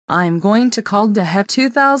I'm going to call the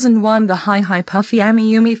 2001 the hi puffy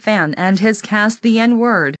Amiyumi fan and his cast the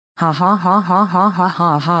N-word. Ha ha ha ha ha ha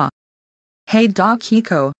ha ha. Hey Doc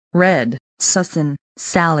Hiko, Red, Susan,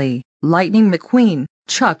 Sally, Lightning McQueen,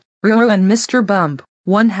 Chuck, Ruru and Mr. Bump,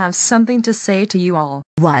 one have something to say to you all.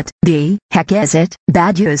 What the heck is it,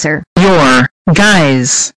 bad user? Your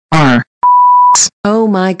guys are Oh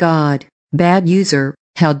my god, bad user,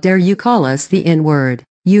 how dare you call us the N-word?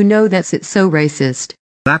 You know that's it's so racist.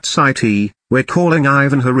 That's IT, we're calling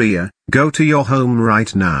Ivan Haria, go to your home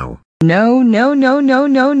right now. No no no no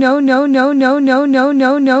no no no no no no no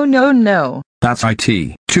no no no no. That's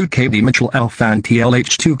IT. 2KatieMitchel Elfan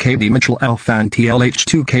TLH 2KatieMitchel Elfan TLH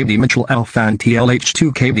 2KatieMitchel Elfan TLH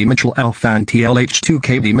 2KatieMitchel Elfan TLH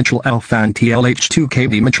 2KatieMitchel Elfan TLH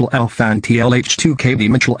 2KatieMitchel Elfan TLH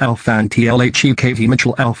 2KatieMitchel Elfan TLH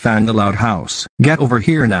iiKatieMitchel Elfan the Loud House. Get over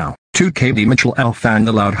here now. 2KatieMitchel Elfan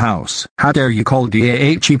the Loud House. How dare you call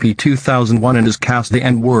DAHEP 2001 and his cast the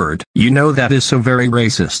N-word? You know that is so very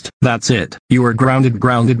racist. That's it. You are grounded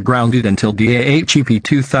until DAHEP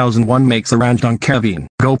 2001 makes a range on Kevin.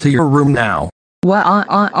 Go to your room now.